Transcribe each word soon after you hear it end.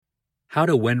How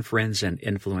to Win Friends and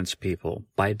Influence People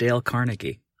by Dale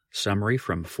Carnegie. Summary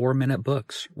from 4-Minute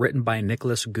Books, written by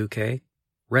Nicholas Gouquet,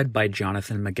 read by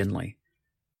Jonathan McGinley.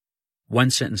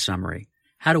 One-sentence summary.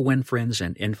 How to Win Friends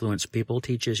and Influence People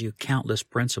teaches you countless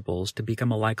principles to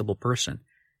become a likable person,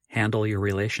 handle your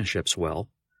relationships well,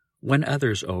 win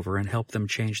others over and help them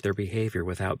change their behavior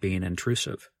without being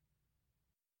intrusive.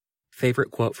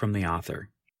 Favorite quote from the author.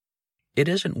 It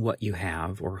isn't what you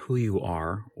have or who you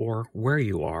are or where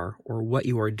you are or what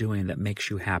you are doing that makes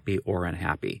you happy or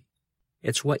unhappy.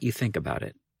 It's what you think about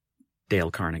it.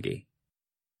 Dale Carnegie.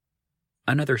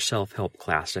 Another self-help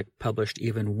classic, published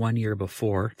even 1 year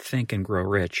before Think and Grow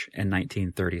Rich in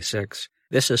 1936,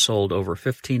 this has sold over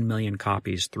 15 million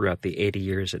copies throughout the 80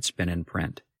 years it's been in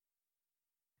print.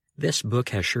 This book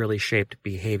has surely shaped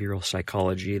behavioral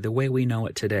psychology the way we know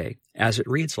it today, as it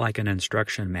reads like an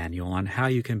instruction manual on how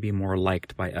you can be more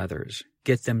liked by others,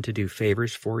 get them to do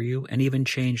favors for you, and even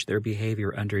change their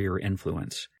behavior under your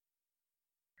influence.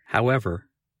 However,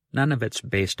 none of it's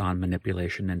based on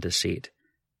manipulation and deceit.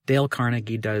 Dale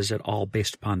Carnegie does it all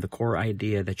based upon the core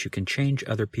idea that you can change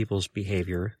other people's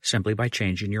behavior simply by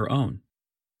changing your own.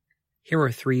 Here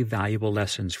are 3 valuable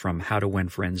lessons from How to Win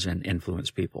Friends and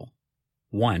Influence People.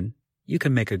 1. You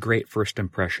can make a great first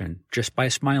impression just by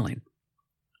smiling.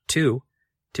 2.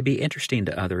 To be interesting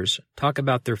to others, talk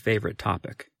about their favorite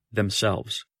topic,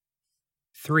 themselves.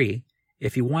 3.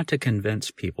 If you want to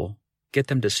convince people, get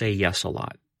them to say yes a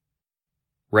lot.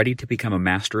 Ready to become a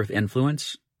master of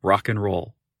influence? Rock and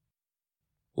roll.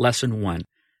 Lesson 1.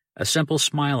 A simple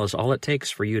smile is all it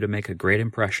takes for you to make a great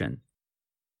impression.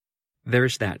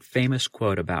 There's that famous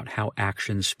quote about how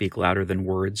actions speak louder than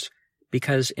words,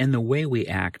 because in the way we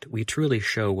act, we truly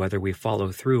show whether we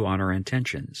follow through on our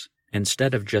intentions,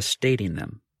 instead of just stating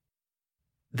them.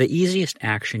 The easiest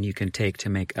action you can take to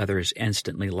make others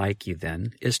instantly like you,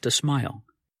 then, is to smile.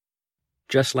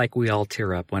 Just like we all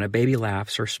tear up when a baby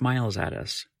laughs or smiles at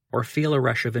us, or feel a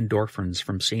rush of endorphins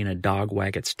from seeing a dog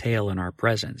wag its tail in our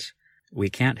presence, we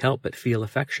can't help but feel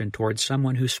affection towards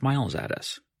someone who smiles at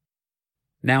us.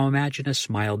 Now imagine a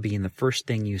smile being the first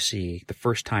thing you see the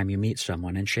first time you meet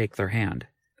someone and shake their hand.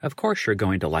 Of course you're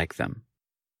going to like them.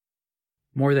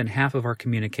 More than half of our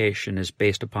communication is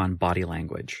based upon body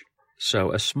language,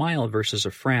 so a smile versus a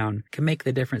frown can make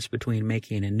the difference between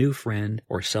making a new friend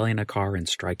or selling a car and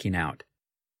striking out.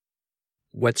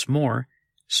 What's more,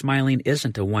 smiling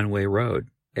isn't a one-way road.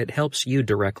 It helps you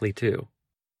directly too.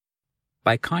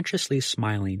 By consciously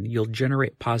smiling, you'll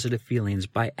generate positive feelings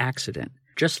by accident,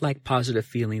 just like positive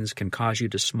feelings can cause you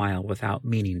to smile without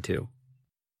meaning to.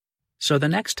 So the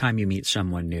next time you meet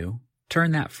someone new,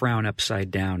 turn that frown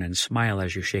upside down and smile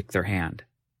as you shake their hand.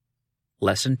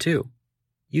 Lesson 2.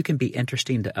 You can be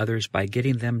interesting to others by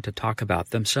getting them to talk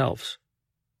about themselves.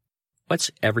 What's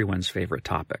everyone's favorite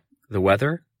topic? The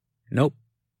weather? Nope.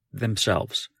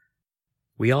 Themselves.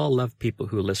 We all love people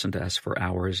who listen to us for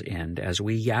hours end as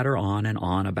we yatter on and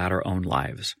on about our own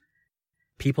lives.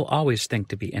 People always think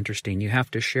to be interesting you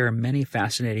have to share many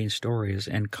fascinating stories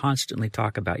and constantly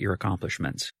talk about your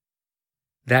accomplishments.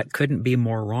 That couldn't be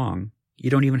more wrong. You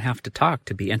don't even have to talk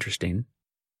to be interesting.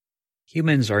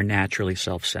 Humans are naturally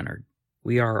self-centered.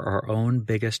 We are our own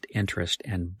biggest interest,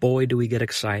 and boy do we get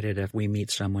excited if we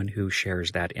meet someone who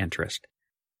shares that interest.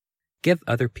 Give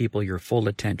other people your full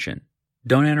attention.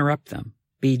 Don't interrupt them.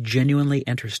 Be genuinely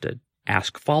interested.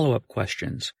 Ask follow-up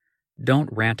questions. Don't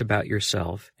rant about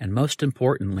yourself, and most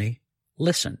importantly,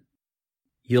 listen.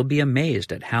 You'll be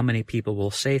amazed at how many people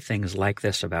will say things like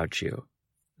this about you.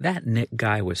 That Nick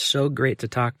guy was so great to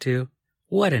talk to.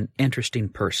 What an interesting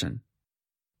person.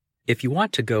 If you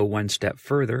want to go one step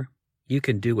further, you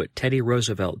can do what Teddy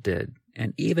Roosevelt did,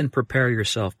 and even prepare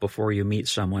yourself before you meet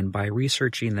someone by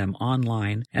researching them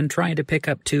online and trying to pick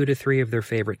up 2 to 3 of their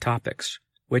favorite topics,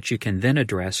 which you can then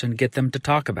address and get them to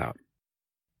talk about.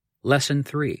 Lesson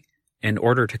 3. In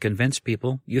order to convince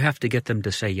people, you have to get them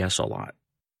to say yes a lot.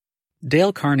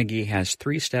 Dale Carnegie has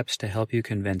 3 steps to help you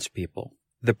convince people,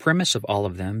 the premise of all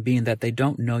of them being that they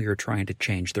don't know you're trying to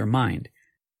change their mind.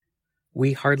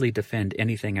 We hardly defend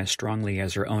anything as strongly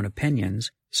as our own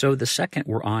opinions, so the second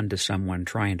we're on to someone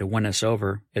trying to win us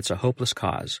over, it's a hopeless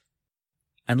cause.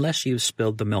 Unless you've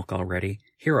spilled the milk already,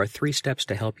 here are 3 steps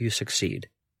to help you succeed.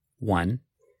 1.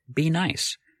 Be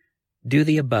nice. Do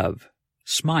the above.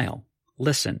 Smile.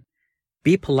 Listen.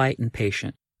 Be polite and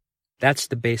patient. That's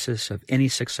the basis of any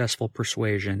successful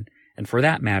persuasion, and for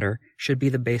that matter, should be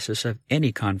the basis of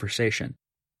any conversation.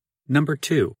 Number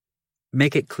 2.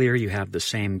 Make it clear you have the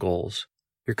same goals.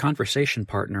 Your conversation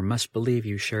partner must believe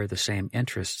you share the same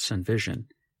interests and vision,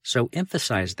 so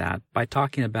emphasize that by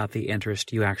talking about the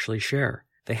interest you actually share.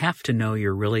 They have to know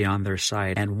you're really on their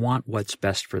side and want what's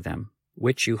best for them,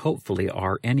 which you hopefully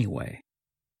are anyway.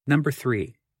 Number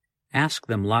 3, ask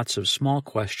them lots of small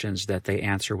questions that they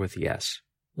answer with yes.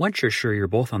 Once you're sure you're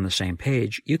both on the same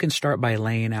page, you can start by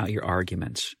laying out your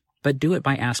arguments, but do it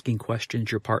by asking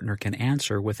questions your partner can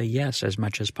answer with a yes as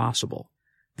much as possible.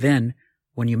 Then,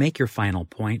 when you make your final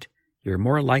point, you're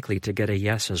more likely to get a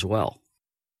yes as well.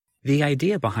 The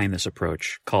idea behind this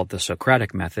approach, called the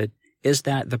Socratic method, is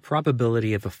that the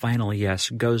probability of a final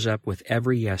yes goes up with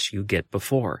every yes you get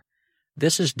before.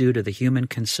 This is due to the human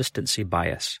consistency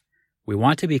bias. We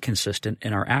want to be consistent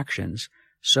in our actions,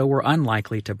 so we're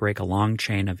unlikely to break a long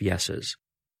chain of yeses.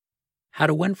 How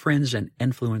to win friends and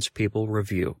influence people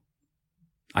review.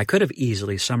 I could have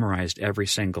easily summarized every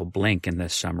single blink in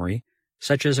this summary,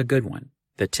 such as a good one.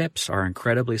 The tips are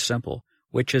incredibly simple,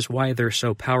 which is why they're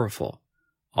so powerful.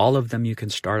 All of them you can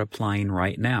start applying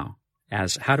right now,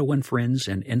 as How to Win Friends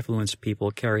and Influence People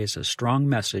carries a strong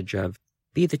message of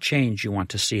be the change you want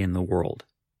to see in the world.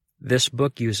 This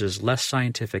book uses less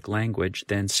scientific language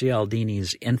than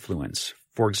Cialdini's Influence,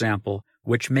 for example,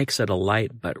 which makes it a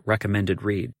light but recommended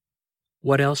read.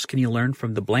 What else can you learn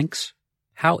from the blinks?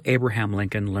 How Abraham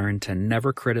Lincoln learned to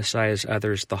never criticize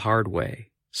others the hard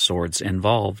way, swords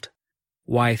involved.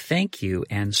 Why thank you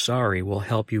and sorry will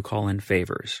help you call in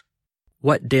favors.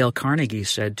 What Dale Carnegie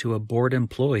said to a bored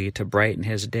employee to brighten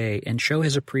his day and show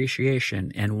his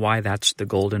appreciation, and why that's the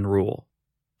golden rule.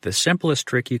 The simplest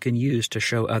trick you can use to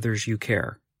show others you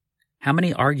care. How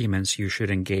many arguments you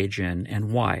should engage in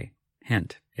and why.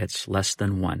 Hint, it's less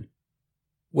than 1.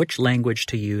 Which language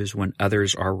to use when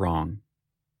others are wrong.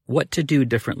 What to do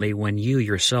differently when you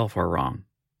yourself are wrong.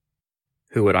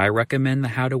 Who would I recommend the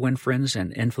How to Win Friends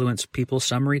and Influence People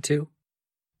summary to?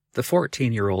 The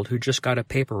 14-year-old who just got a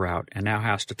paper route and now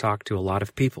has to talk to a lot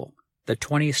of people. The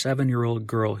 27-year-old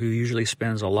girl who usually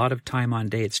spends a lot of time on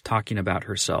dates talking about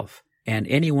herself. And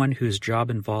anyone whose job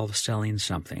involves selling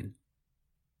something.